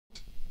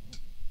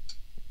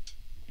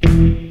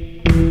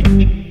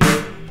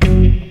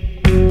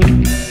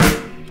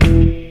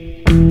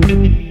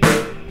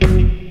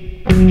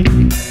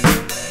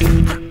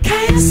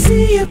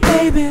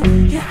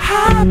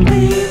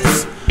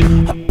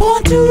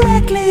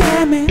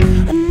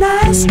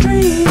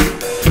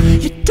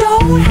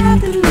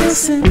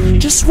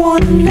just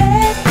wanna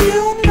let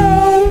you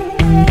know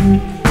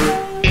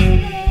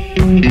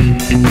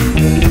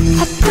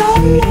I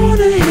don't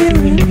wanna hear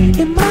it,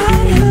 it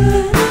might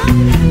hurt.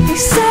 They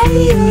say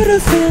you're the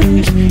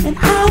finish and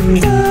I'm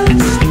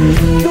dust.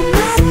 No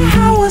matter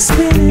how I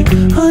spin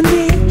it,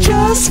 honey, it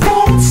just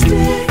won't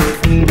stick.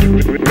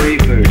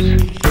 Reapers.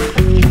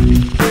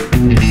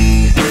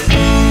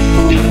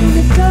 When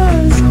it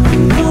does,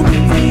 I'll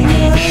be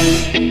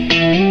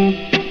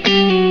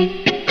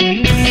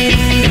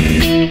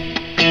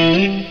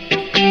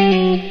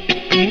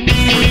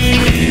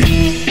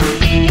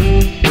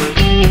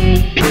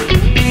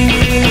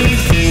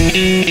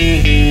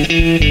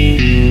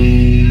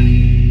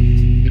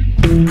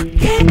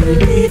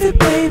believe it,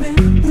 baby,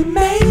 we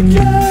made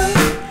love.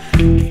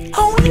 The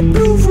only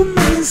proof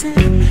remains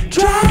in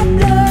dry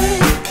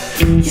blood.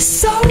 You're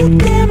so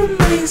damn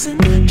amazing,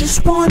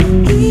 just wanna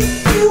eat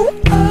you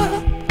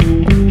up.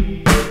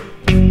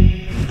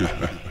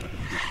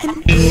 And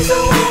even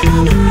when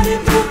I'm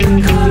hiding from the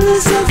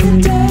colors of the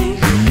day,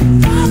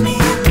 find me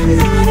in the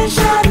night and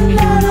shine a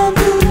light on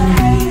through the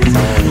haze.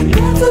 I've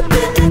never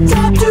been the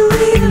type to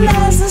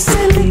realize the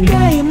silly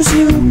games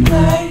you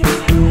play.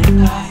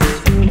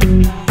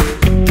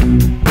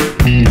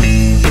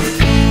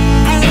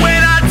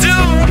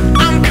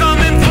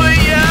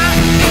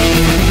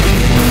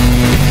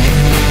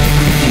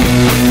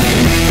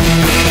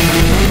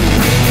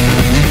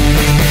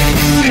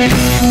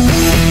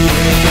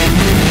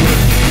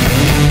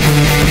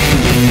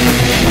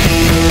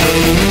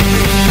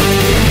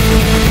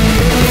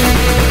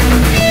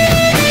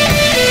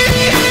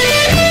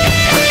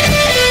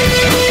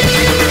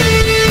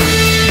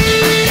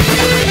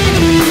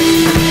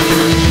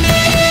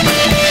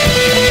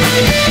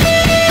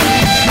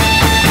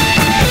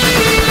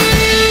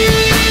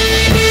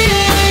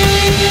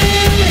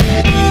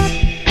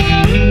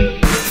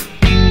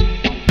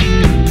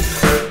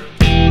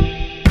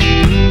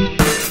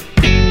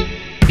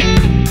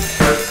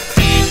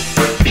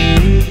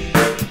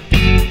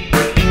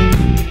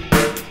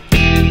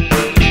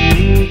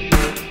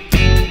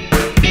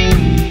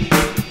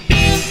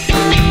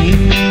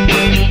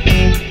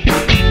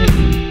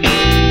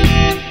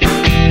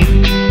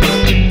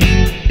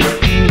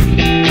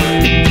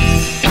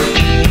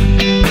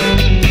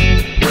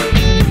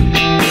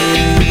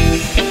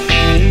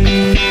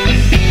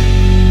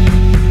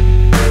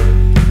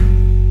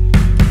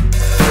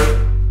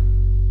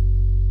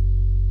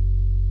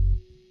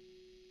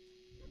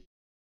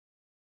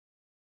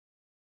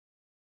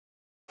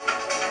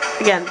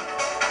 Again.